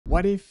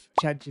What if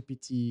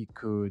ChatGPT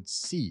could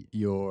see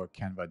your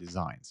Canva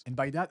designs? And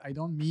by that, I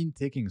don't mean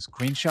taking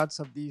screenshots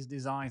of these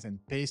designs and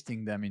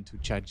pasting them into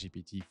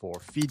ChatGPT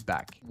for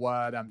feedback.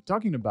 What I'm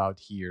talking about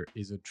here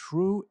is a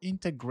true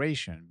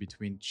integration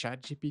between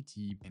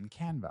ChatGPT and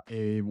Canva.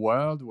 A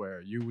world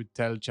where you would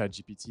tell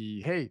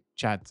ChatGPT, hey,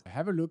 Chat,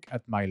 have a look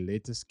at my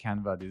latest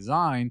Canva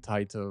design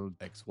titled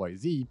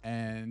XYZ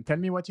and tell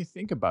me what you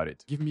think about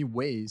it. Give me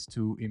ways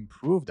to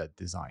improve that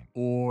design.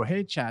 Or,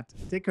 hey, Chat,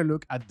 take a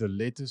look at the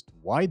latest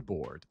whiteboard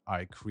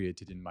I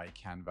created in my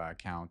Canva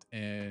account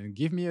and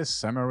give me a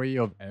summary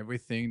of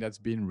everything that's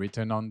been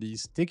written on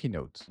these sticky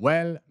notes.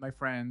 Well, my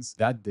friends,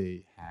 that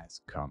day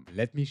has come.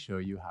 Let me show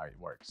you how it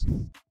works.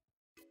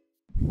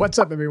 What's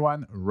up,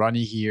 everyone?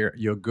 Ronnie here,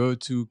 your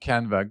go-to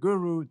Canva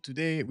guru.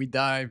 Today, we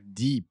dive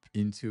deep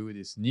into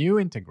this new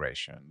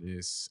integration,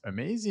 this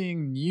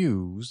amazing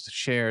news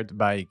shared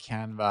by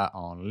Canva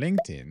on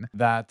LinkedIn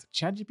that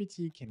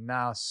ChatGPT can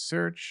now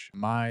search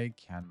my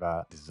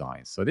Canva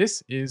designs. So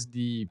this is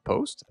the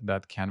post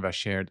that Canva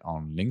shared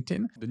on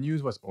LinkedIn. The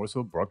news was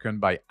also broken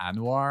by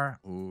Anwar,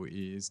 who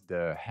is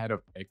the head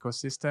of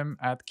ecosystem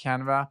at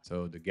Canva.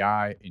 So the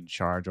guy in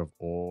charge of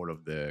all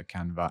of the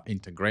Canva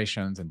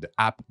integrations and the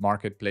app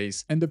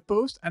marketplace. And the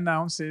post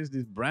announces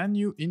this brand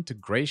new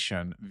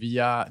integration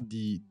via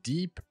the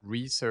Deep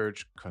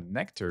Research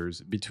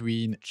connectors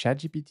between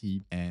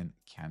ChatGPT and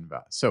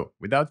Canva. So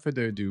without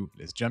further ado,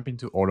 let's jump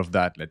into all of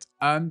that. Let's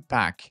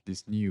unpack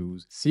this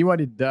news, see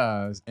what it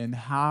does, and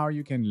how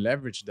you can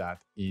leverage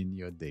that in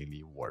your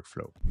daily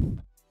workflow.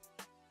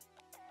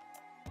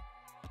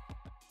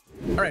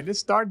 All right, let's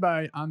start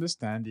by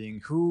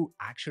understanding who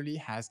actually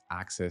has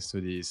access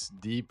to this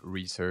Deep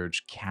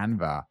Research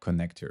Canva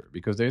connector,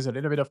 because there's a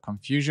little bit of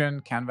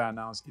confusion. Canva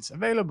announced it's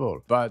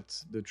available, but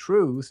the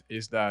truth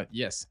is that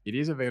yes, it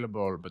is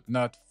available, but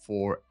not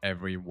for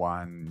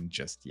everyone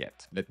just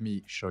yet. Let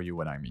me show you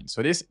what I mean.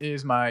 So this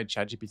is my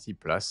ChatGPT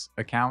Plus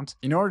account.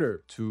 In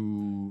order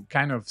to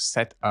kind of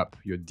set up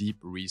your Deep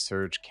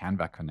Research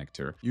Canva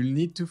connector, you'll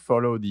need to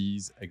follow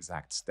these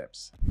exact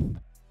steps.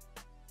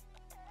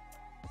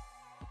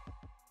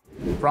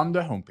 From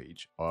the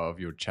homepage of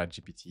your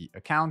ChatGPT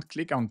account,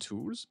 click on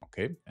Tools,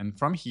 okay? And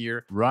from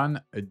here,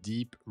 run a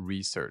Deep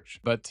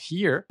Research. But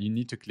here, you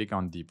need to click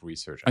on Deep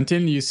Research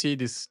until you see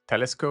this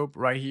telescope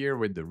right here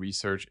with the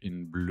research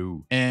in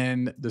blue.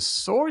 And the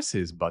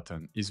Sources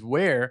button is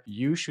where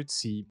you should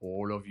see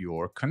all of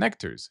your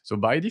connectors. So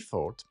by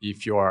default,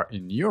 if you are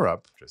in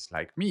Europe, just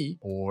like me,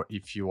 or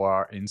if you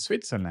are in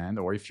Switzerland,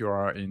 or if you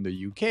are in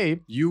the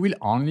UK, you will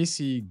only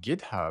see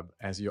GitHub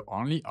as your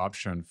only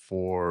option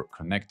for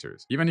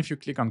connectors. Even if you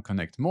click on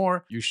Connect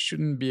More, you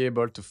shouldn't be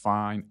able to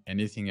find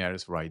anything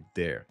else right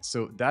there.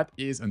 So that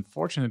is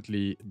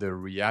unfortunately the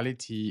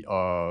reality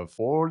of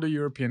all the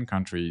European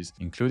countries,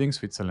 including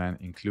Switzerland,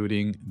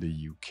 including the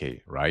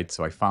UK, right?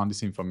 So I found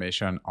this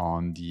information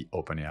on the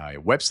OpenAI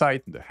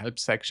website, the help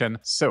section.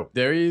 So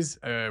there is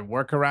a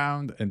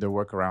workaround, and the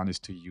workaround is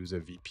to use a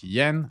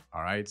VPN,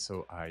 all right?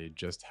 So I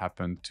just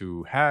happen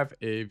to have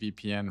a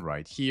VPN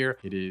right here.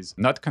 It is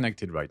not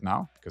connected right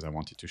now because I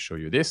wanted to show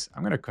you this.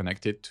 I'm going to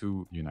connect it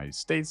to United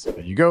States.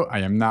 There you go. I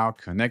am now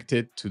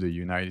connected to the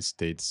United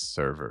States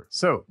server.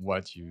 So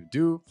what you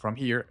do from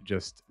here,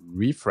 just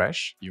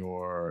refresh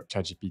your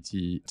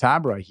ChatGPT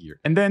tab right here.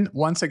 And then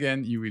once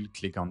again, you will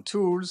click on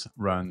Tools,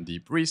 run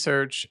Deep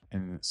Research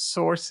and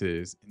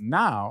Sources.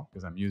 Now,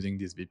 because I'm using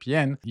this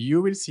VPN,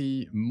 you will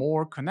see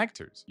more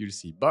connectors. You'll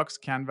see Box,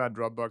 Canva,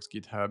 Dropbox,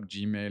 GitHub,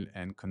 Gmail,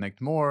 and Connect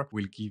More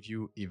will give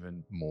you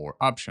even more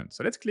options.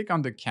 So let's click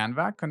on the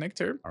Canva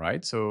connector. All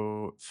right,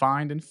 so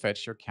find and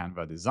fetch your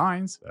Canva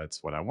designs.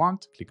 That's what I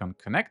want. Click on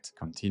Connect,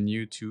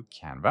 continue to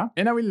Canva.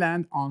 And I will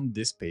land on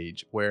this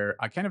page where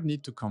I kind of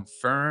need to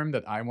confirm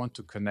that I want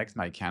to connect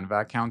my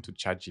Canva account to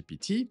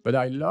ChatGPT. But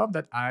I love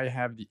that I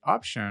have the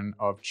option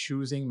of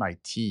choosing my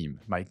team,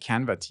 my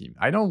Canva team.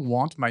 I don't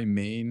want my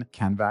main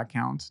Canva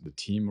account, the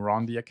team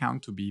run the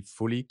account, to be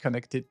fully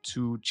connected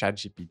to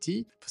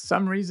ChatGPT. For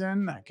some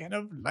reason, I kind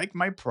of like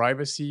my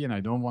privacy and I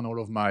don't want all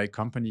of my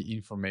company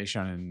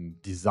information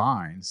and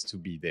designs to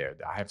be there.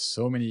 I have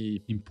so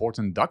many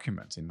important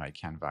documents in my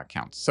Canva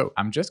account. So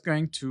I'm just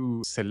going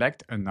to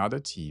select another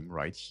team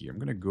right here. I'm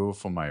going to go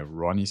for my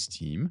Ronnie's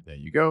team. There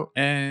you go.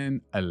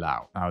 And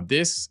allow. Now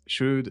this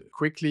should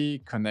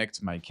quickly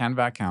connect my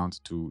Canva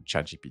account to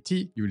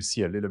ChatGPT. You will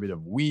see a little bit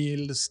of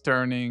wheels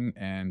turning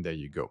and there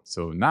you go.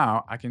 So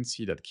now I can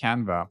see that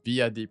Canva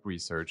via Deep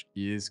Research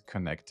is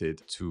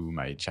connected to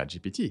my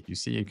ChatGPT. You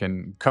see, you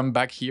can come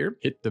back here,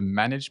 hit the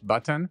Manage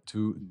button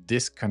to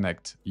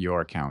disconnect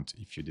your account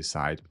if you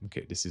decide,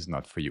 okay, this is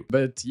not for you.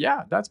 But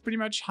yeah, that's pretty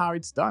much how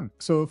it's done.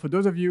 So for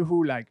those of you who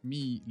you, like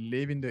me,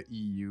 live in the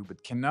EU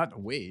but cannot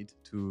wait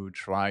to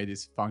try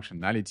this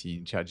functionality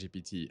in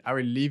ChatGPT, I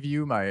will leave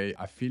you my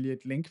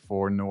affiliate link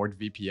for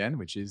NordVPN,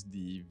 which is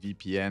the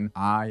VPN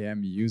I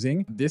am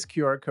using. This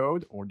QR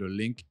code or the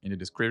link in the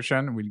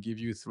description will give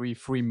you 3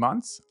 free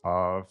months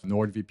of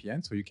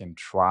NordVPN so you can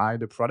try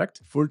the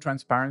product. Full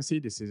transparency,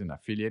 this is an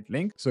affiliate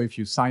link. So if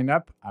you sign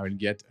up, I will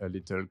get a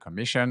little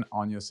commission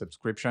on your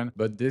subscription.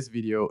 But this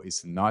video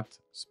is not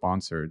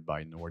sponsored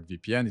by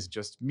NordVPN. It's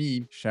just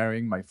me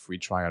sharing my free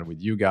trial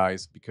with you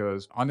guys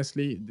because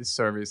honestly, this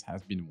service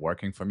has been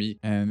working for me,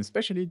 and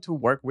especially to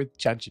work with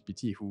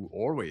ChatGPT, who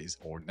always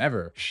or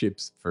never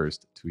ships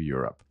first to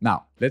Europe.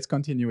 Now, let's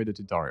continue with the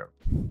tutorial.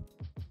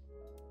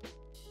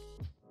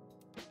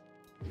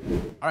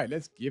 All right,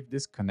 let's give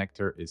this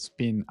connector a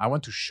spin. I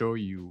want to show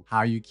you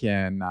how you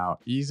can now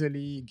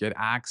easily get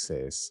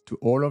access to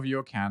all of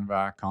your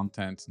Canva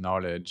content,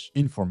 knowledge,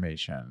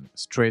 information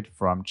straight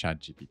from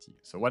ChatGPT.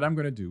 So what I'm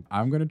going to do,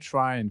 I'm going to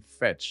try and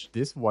fetch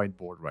this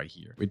whiteboard right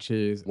here, which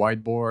is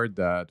whiteboard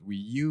that we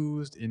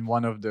used in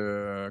one of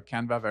the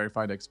Canva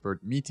Verified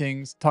Expert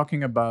meetings,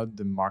 talking about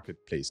the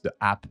marketplace, the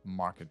app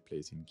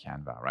marketplace in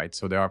Canva, right?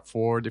 So there are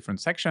 4 different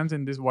sections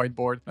in this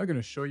whiteboard. I'm not going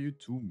to show you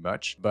too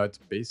much, but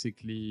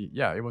basically,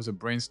 yeah, it was a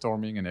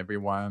brainstorming and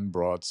everyone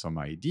brought some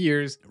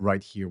ideas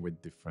right here with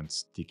different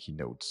sticky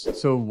notes.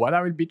 So what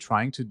I will be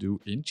trying to do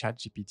in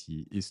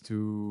ChatGPT is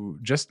to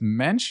just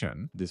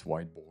mention this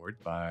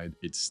whiteboard by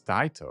its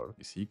title,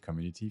 you see,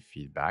 community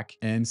feedback,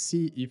 and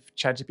see if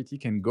ChatGPT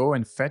can go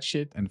and fetch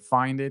it and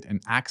find it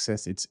and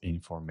access its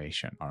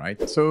information. All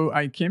right. So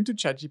I came to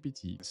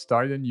ChatGPT,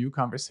 started a new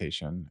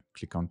conversation,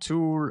 click on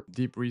tool,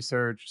 deep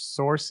research,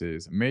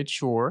 sources, made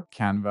sure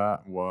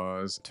Canva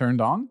was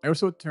turned on. I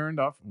also turned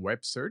off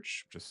web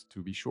search just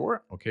to be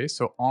sure. Okay,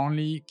 so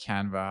only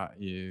Canva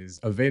is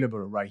available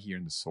right here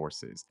in the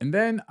sources. And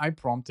then I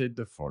prompted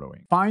the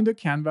following. Find a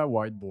Canva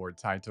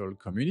whiteboard titled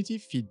Community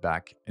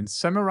Feedback and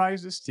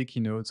summarize the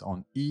sticky notes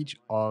on each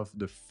of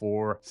the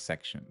 4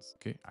 sections.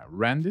 Okay, I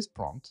ran this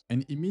prompt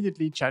and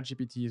immediately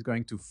ChatGPT is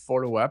going to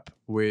follow up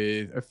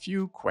with a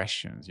few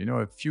questions,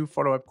 a few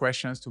follow-up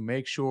questions to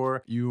make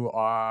sure you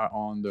are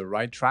on the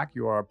right track,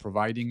 you are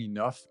providing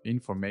enough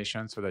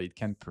information so that it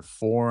can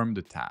perform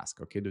the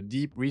task. Okay, the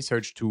deep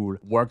research tool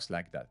works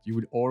like that. You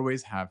would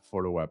always have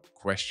follow-up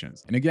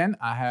questions. And again,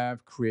 I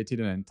have created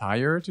an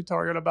entire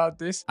tutorial about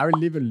this. I will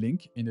leave a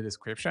link in the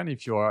description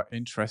if you are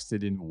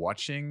interested in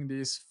watching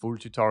this full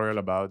tutorial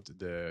about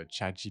the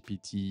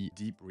ChatGPT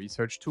deep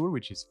research tool,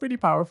 which is pretty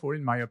powerful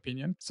in my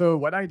opinion. So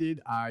what I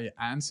did, I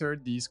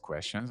answered these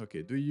questions.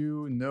 Okay, do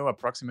you know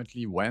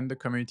approximately when the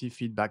community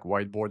feedback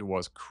whiteboard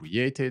was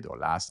created or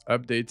last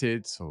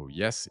updated? So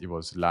yes, it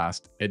was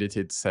last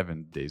edited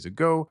 7 days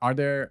ago. Are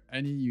there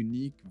any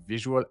unique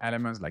visual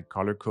elements like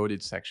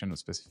color-coded section or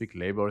specific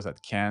labels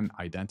that can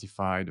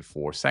identify the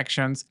 4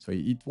 sections? So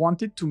it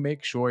wanted to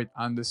make sure it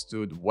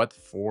understood what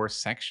 4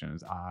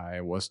 sections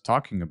I was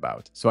talking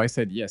about. So I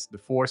said, yes, the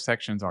 4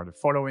 sections are the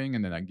following,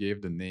 and then I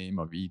gave the name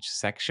of each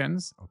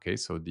sections. Okay,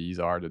 so these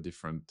are the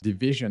different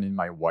division in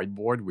my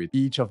whiteboard, with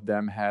each of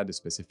them had a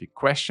specific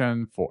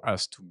question for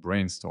us to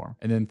brainstorm.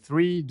 And then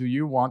 3, do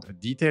you want a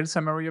detailed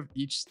summary of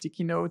each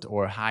sticky note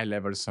or a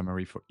high-level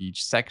summary for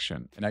each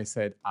section? And I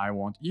said, I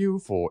want you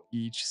for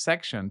each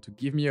section to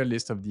give me a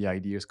list of the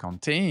ideas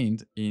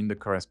contained in the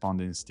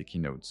corresponding sticky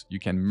notes. You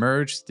can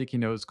merge sticky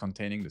notes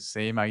containing the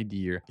same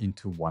idea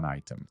into one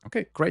item.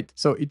 Okay, great.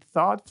 So it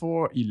thought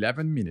for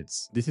 11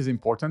 minutes. This is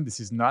important. This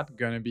is not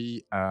going to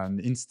be an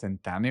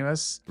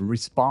instantaneous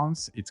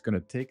response. It's going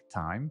to take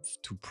time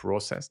to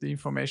process the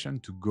information,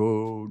 to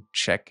go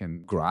check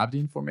and grab the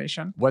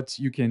information. What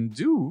you can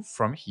do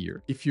from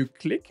here, if you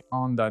click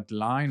on that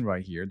line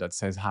right here that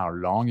says how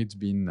long it's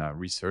been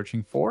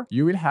researching for,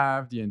 you will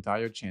have the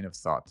entire chain of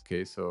thought.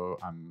 Okay, so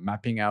I'm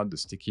mapping out the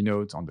sticky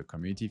notes on the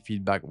community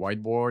feedback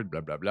whiteboard,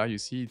 blah, blah, blah. You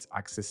see it's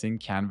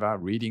accessing Canva,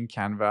 reading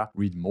Canva,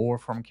 read more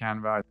from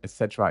Canva,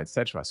 etc.,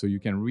 etc. So you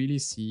can really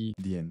see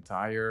the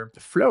entire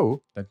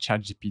flow that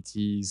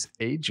ChatGPT's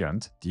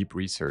agent, Deep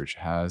Research,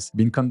 has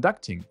been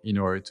conducting in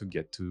order to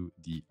get to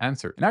the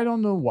answer. And I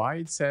don't know why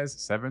it says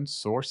 7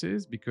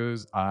 sources,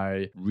 because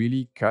I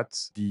really cut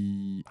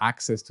the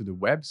access to the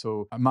web.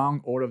 So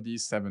among all of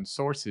these 7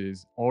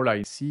 sources, all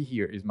I see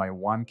here is my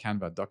one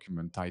Canva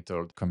document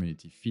titled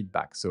Community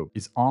Feedback. So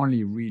it's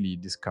only really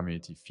this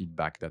community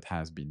feedback that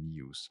has been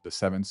used. The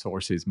 7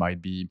 sources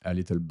might be a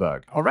little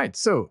bug. All right,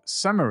 so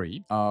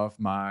summary of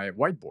my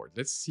whiteboard.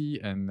 Let's see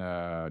and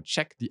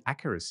check the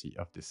accuracy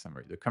of this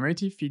summary. The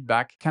community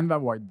feedback Canva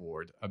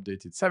whiteboard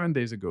updated 7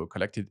 days ago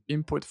collected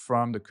input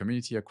from the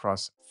community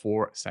across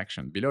 4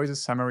 sections. Below is a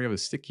summary of the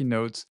sticky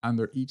notes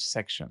under each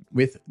section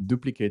with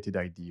duplicated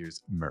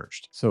ideas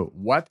merged. So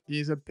what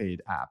is a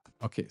paid app?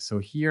 Okay, so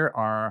here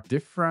are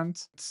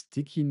different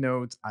sticky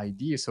note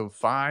ideas. So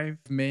 5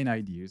 main main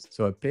ideas.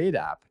 So a paid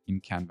app in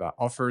Canva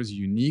offers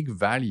unique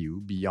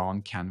value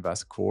beyond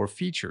Canva's core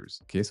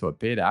features. Okay, so a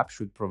paid app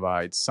should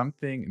provide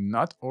something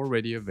not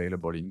already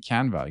available in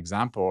Canva.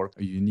 Example,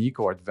 a unique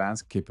or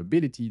advanced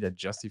capability that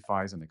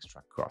justifies an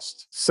extra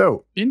cost.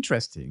 So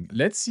interesting.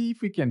 Let's see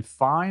if we can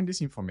find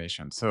this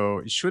information. So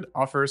it should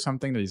offer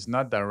something that is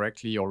not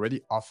directly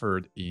already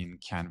offered in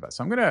Canva.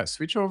 So I'm going to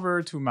switch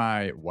over to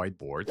my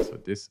whiteboard. So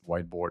this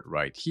whiteboard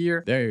right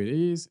here, there it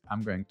is.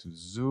 I'm going to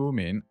zoom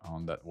in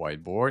on that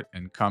whiteboard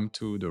and come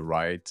to the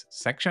right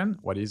section.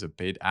 What is a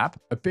paid app?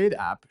 A paid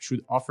app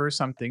should offer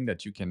something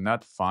that you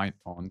cannot find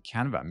on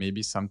Canva,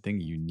 maybe something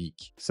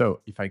unique.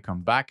 So if I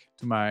come back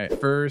to my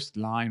first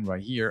line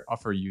right here,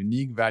 offer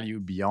unique value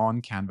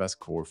beyond Canva's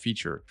core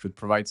feature, should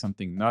provide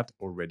something not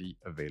already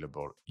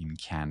available in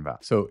Canva.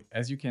 So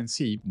as you can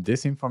see,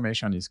 this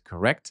information is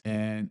correct.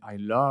 And I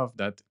love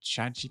that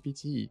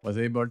ChatGPT was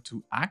able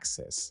to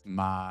access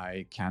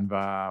my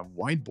Canva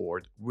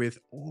whiteboard with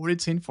all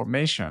its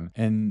information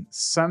and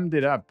summed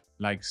it up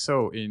like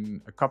so in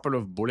a couple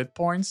of bullet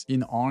points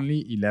in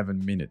only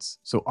 11 minutes.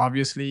 So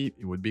obviously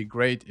it would be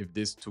great if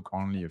this took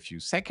only a few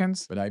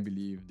seconds, but I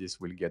believe this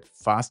will get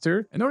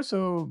faster. And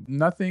also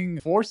nothing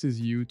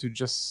forces you to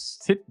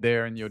just sit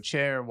there in your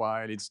chair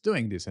while it's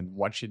doing this and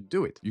watch it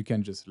do it. You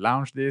can just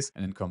launch this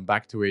and then come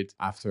back to it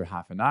after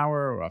half an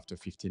hour or after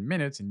 15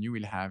 minutes and you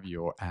will have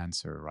your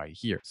answer right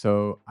here.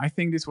 So I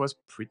think this was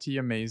pretty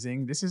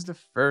amazing. This is the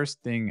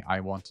first thing I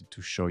wanted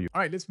to show you.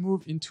 All right, let's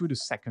move into the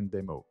second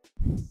demo.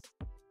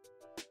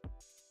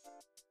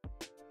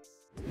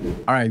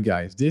 All right,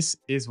 guys, this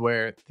is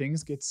where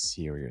things get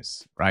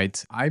serious,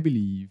 right? I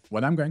believe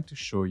what I'm going to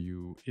show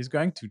you is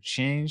going to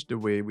change the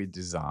way we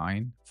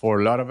design. For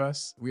a lot of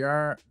us, we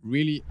are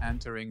really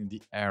entering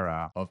the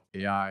era of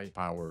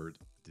AI-powered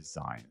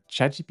design.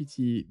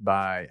 ChatGPT,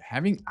 by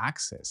having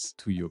access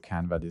to your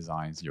Canva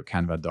designs, your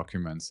Canva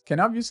documents, can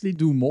obviously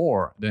do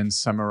more than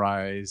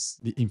summarize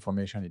the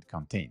information it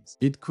contains.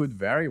 It could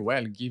very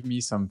well give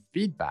me some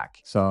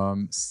feedback,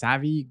 some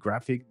savvy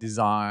graphic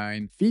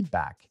design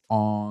feedback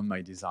on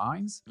my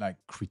designs, like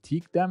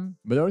critique them,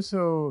 but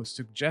also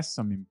suggest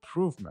some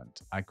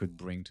improvement I could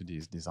bring to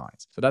these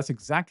designs. So that's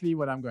exactly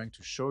what I'm going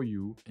to show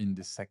you in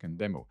this second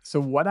demo. So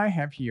what I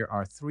have here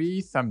are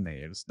 3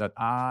 thumbnails that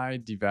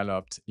I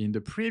developed in the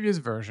previous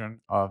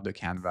version of the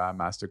Canva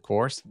Master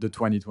Course, the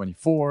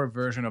 2024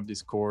 version of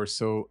this course.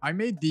 So I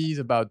made these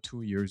about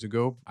 2 years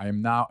ago. I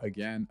am now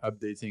again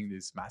updating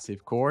this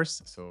massive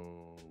course.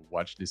 So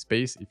watch this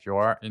space if you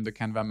are in the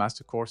Canva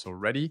Master Course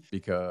already,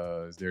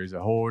 because there is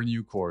a whole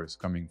new course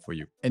coming for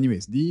you.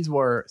 Anyways, these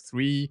were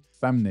 3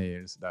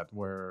 thumbnails that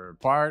were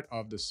part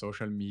of the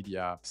social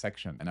media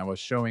section, and I was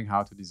showing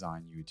how to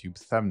design YouTube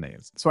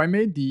thumbnails. So I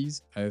made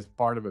these as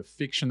part of a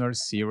fictional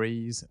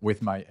series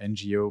with my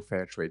NGO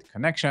Fair Trade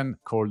Connection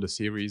called the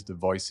series The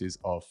Voices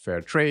of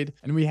Fair Trade,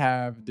 and we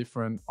have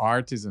different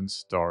artisan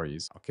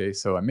stories. Okay,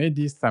 so I made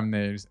these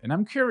thumbnails and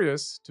I'm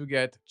curious to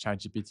get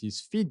ChatGPT's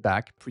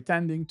feedback,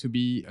 pretending to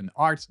be an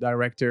art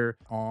director,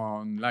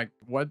 on like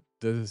what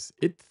does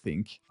it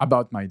think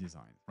about my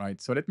design,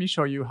 right? So let me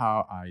show you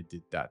how I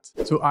did that.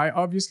 So I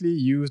obviously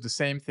used the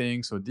same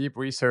thing. So Deep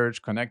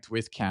Research, connect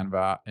with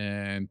Canva,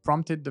 and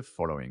prompted the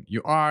following.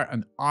 You are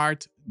an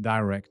art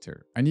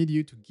director. I need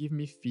you to give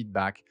me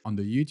feedback on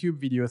the YouTube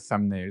video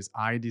thumbnails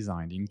I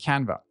designed in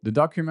Canva. The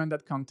document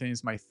that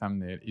contains my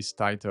thumbnail is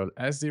titled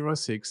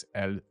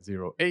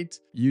S06L08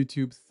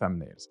 YouTube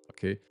thumbnails.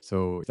 Okay,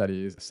 so that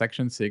is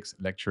section 6,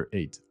 lecture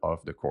 8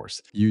 of the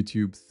course,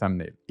 YouTube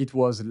thumbnail. It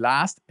was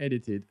last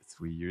edited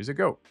 3 years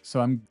ago. So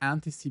I'm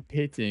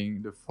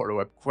anticipating the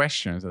follow-up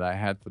questions that I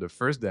had for the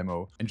first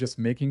demo and just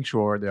making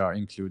sure they are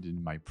included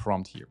in my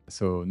prompt here.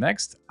 So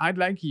next, I'd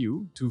like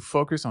you to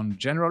focus on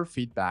general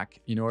feedback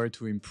in order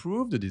to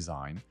improve the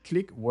design,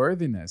 click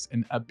worthiness,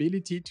 and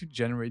ability to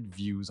generate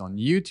views on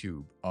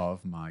YouTube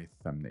of my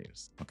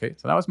thumbnails. Okay,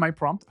 so that was my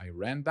prompt. I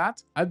ran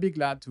that. I'd be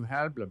glad to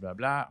help, blah, blah,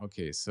 blah.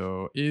 Okay,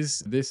 so is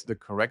this the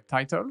correct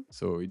title?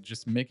 So it's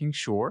just making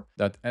sure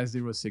that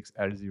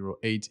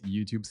S06L08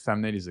 YouTube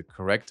thumbnail is the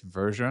correct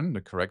version, the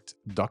correct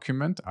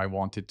document I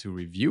wanted to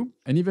review.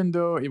 And even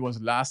though it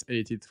was last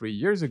edited 3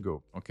 years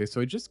ago, okay,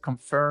 so it's just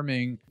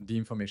confirming the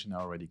information I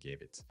already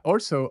gave it.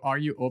 Also, are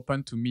you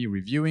open to me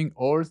reviewing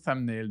all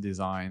thumbnail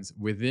designs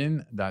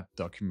within that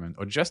document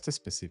or just a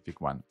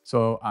specific one?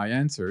 So I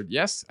answered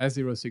yes,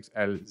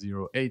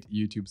 S06L08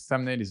 YouTube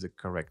thumbnail is the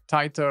correct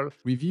title.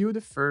 Review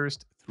the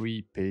first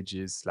 3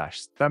 pages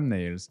 /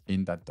 thumbnails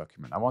in that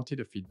document. I wanted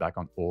a feedback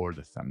on all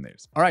the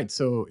thumbnails. All right,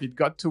 so it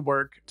got to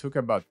work, took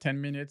about 10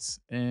 minutes,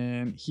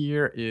 and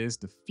here is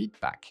the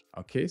feedback.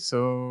 Okay,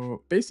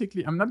 so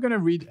basically, I'm not going to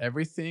read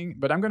everything,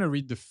 but I'm going to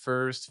read the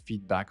first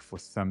feedback for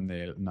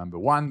thumbnail number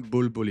 1,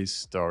 Bulbuli's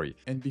story.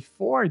 And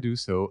before I do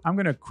so, I'm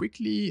going to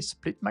quickly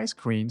split my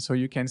screen so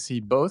you can see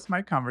both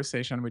my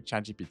conversation with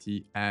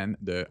ChatGPT and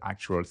the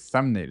actual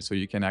thumbnail. So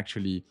you can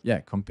actually,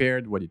 compare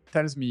what it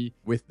tells me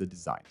with the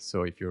design.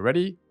 So if you're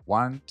ready,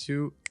 1,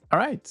 2, All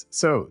right,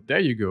 so there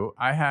you go.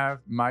 I have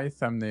my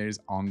thumbnails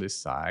on this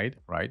side,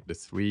 right? The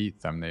 3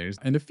 thumbnails.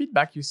 And the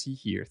feedback you see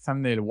here,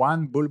 thumbnail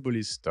 1,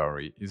 Bulbuli's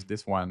story, is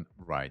this one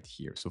right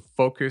here. So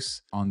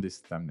focus on this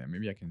thumbnail.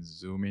 Maybe I can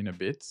zoom in a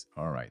bit.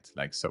 All right,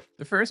 like so.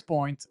 The first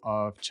point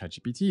of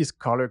ChatGPT is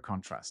color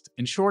contrast.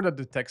 Ensure that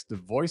the text, the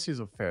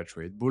voices of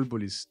Fairtrade,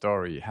 Bulbuli's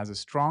story, has a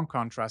strong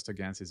contrast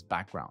against its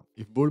background.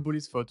 If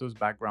Bulbuli's photo's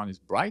background is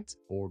bright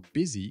or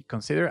busy,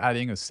 consider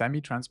adding a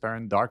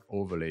semi-transparent dark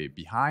overlay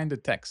behind the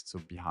text, so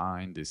behind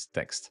this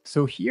text.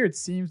 So here it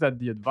seems that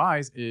the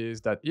advice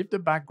is that if the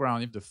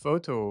background, if the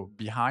photo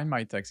behind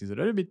my text is a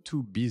little bit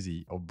too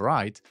busy or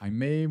bright, I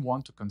may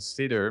want to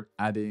consider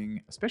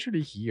adding,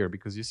 especially here,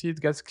 because you see it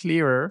gets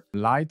clearer,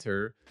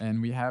 lighter,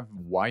 and we have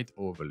white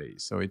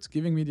overlays. So it's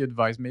giving me the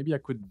advice, maybe I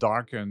could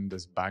darken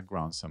this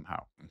background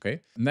somehow.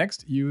 Okay.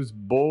 Next, use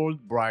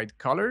bold, bright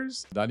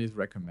colors. That is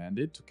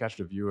recommended to catch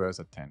the viewer's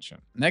attention.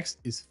 Next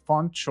is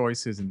font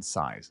choices and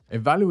size.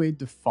 Evaluate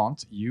the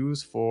font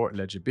used for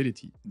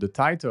legibility. The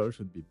title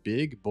should be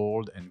big,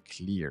 bold, and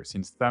clear,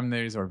 since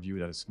thumbnails are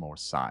viewed at a small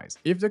size.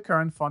 If the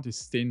current font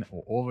is thin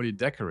or overly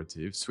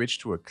decorative, switch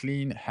to a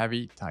clean,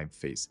 heavy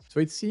typeface. So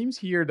it seems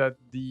here that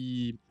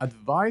the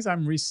advice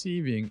I'm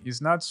receiving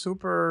is not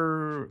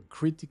super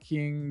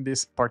critiquing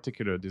this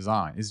particular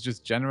design. It's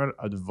just general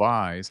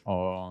advice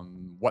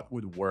on what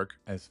would work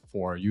as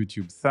for a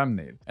YouTube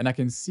thumbnail. And I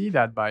can see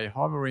that by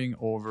hovering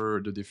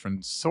over the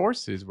different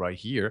sources right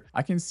here,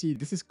 I can see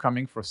this is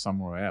coming from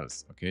somewhere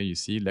else. Okay, you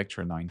see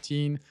lecture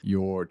 19,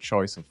 your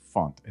choice of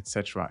font,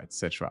 etc.,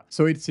 etc.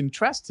 So it's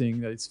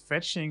interesting that it's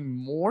fetching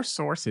more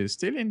sources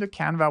still in the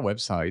Canva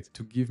website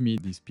to give me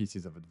these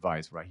pieces of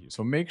advice right here.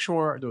 So make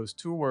sure those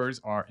 2 words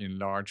are in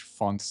large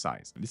font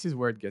size. This is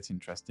where it gets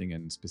interesting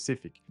and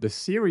specific. The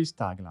series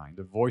tagline,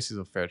 the voices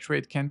of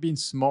Fairtrade, can be in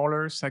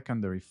smaller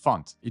secondary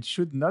font. It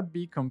should not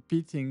be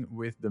competing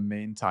with the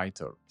main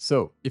title.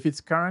 So if it's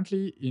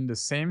currently in the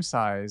same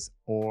size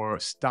or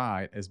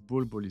style as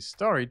Bulbuli's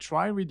story,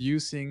 try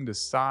reducing the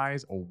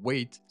size or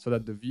weight so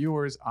that the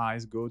viewer's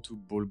eyes go to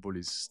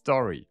Bulbuli's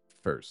story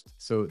first.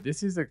 So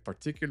this is a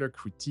particular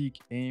critique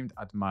aimed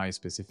at my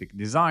specific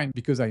design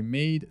because I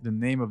made the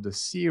name of the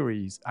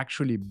series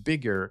actually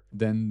bigger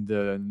than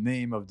the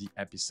name of the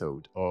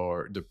episode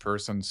or the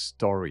person's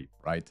story,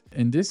 right?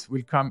 And this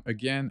will come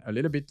again a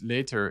little bit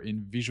later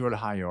in visual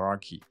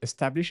hierarchy.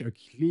 Establish a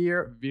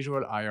clear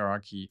visual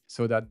hierarchy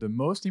so that the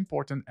most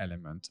important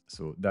element,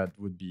 so that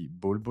would be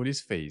Bulbuli's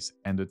face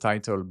and the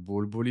title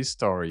Bulbuli's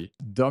story,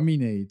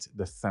 dominate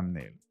the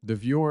thumbnail. The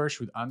viewer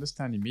should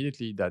understand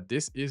immediately that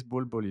this is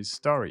Bulbuli's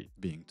story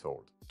being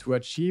told. To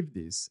achieve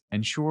this,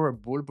 ensure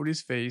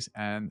Bulbuli's face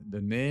and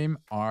the name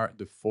are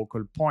the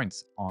focal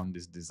points on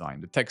this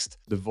design. The text,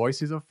 the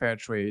voices of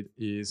Fairtrade,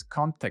 is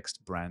context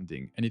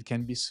branding, and it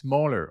can be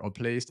smaller or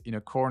placed in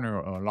a corner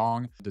or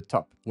along the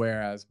top,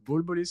 whereas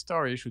Bulbuli's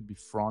story should be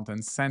front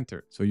and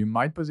center. So you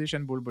might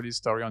position Bulbuli's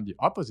story on the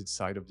opposite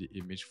side of the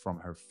image from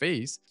her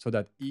face so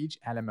that each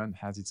element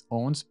has its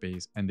own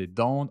space and they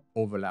don't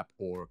overlap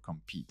or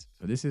compete.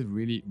 So this is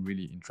really,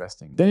 really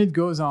interesting. Then it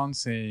goes on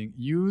saying,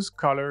 use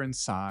color and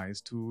size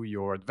to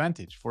your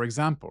advantage. For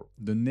example,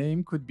 the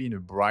name could be in a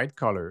bright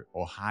color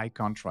or high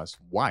contrast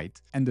white,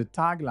 and the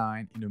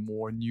tagline in a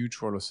more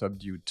neutral or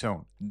subdued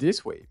tone.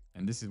 This way,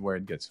 and this is where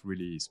it gets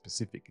really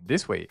specific,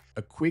 this way,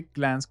 a quick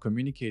glance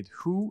communicates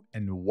who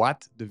and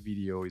what the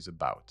video is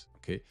about.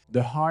 Okay,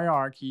 the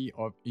hierarchy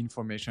of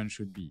information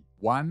should be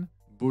 1.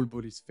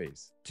 Bulbuli's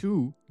face.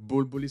 2.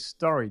 Bulbuli's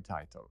story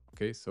title.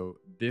 Okay, so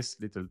this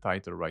little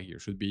title right here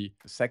should be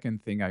the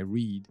second thing I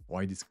read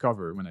or I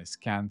discover when I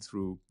scan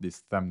through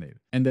this thumbnail.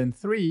 And then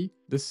 3,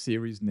 the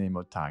series name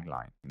or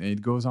tagline. And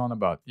it goes on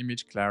about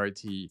image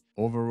clarity,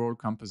 overall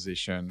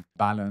composition,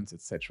 balance,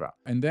 etc.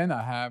 And then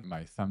I have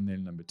my thumbnail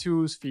number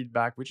 2's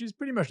feedback, which is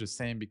pretty much the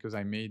same because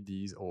I made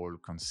these all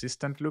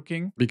consistent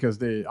looking because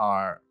they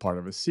are part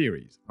of a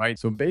series, right?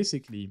 So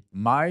basically,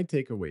 my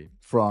takeaway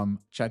from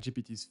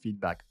ChatGPT's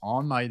feedback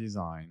on my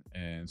design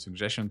and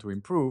suggestion to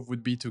improve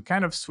would be to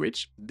kind of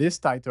switch this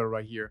title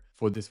right here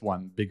for this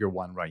one, bigger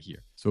one right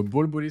here. So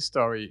Bulbuli's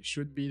story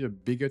should be the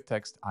bigger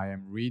text I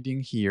am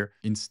reading here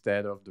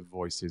instead of the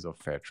voices of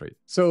Fairtrade.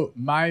 So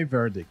my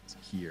verdict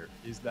here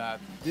is that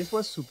this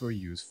was super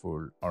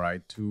useful, all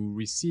right, to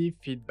receive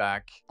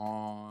feedback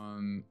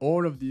on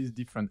all of these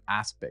different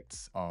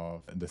aspects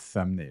of the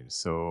thumbnail.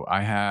 So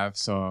I have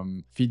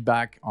some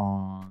feedback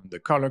on the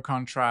color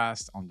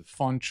contrast, on the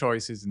font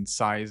choices and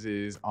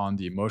sizes, on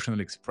the emotional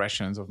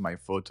expressions of my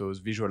photos,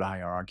 visual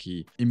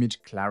hierarchy,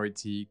 image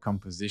clarity,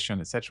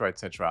 composition, etc.,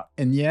 etc.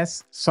 And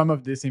yes, some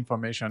of this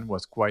information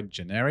was quite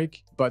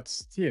generic, but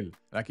still,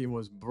 like it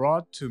was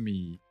brought to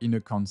me in a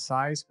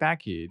concise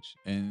package,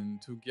 and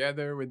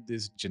together with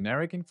this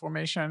generic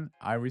information,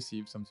 I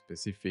received some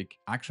specific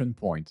action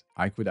points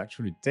I could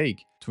actually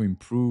take to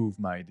improve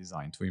my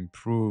design, to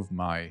improve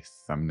my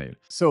thumbnail.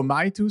 So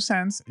my 2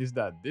 cents is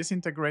that this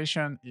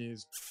integration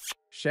is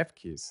chef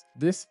kiss.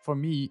 This for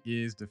me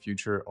is the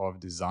future of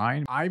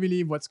design. I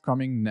believe what's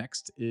coming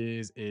next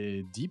is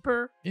a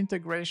deeper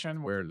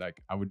integration where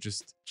like I would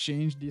just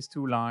change these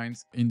two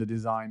lines in the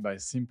design by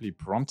simply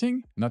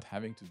prompting, not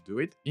having to do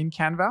it in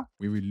Canva.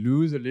 We will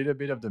lose a little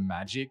bit of the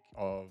magic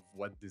of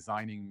what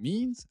designing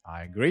means.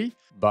 I agree,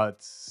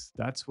 but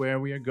that's where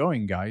we are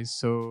going, guys.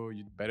 So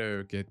you'd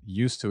better get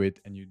used to it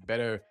and you'd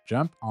better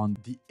jump on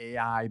the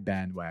AI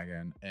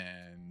bandwagon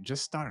and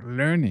just start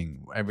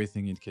learning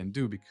everything it can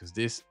do, because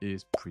this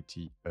is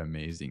pretty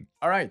amazing.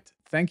 All right.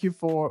 Thank you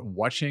for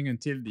watching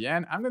until the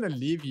end. I'm going to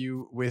leave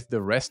you with the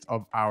rest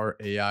of our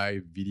AI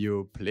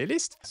video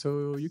playlist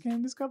so you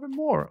can discover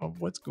more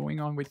of what's going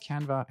on with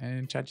Canva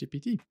and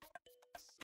ChatGPT.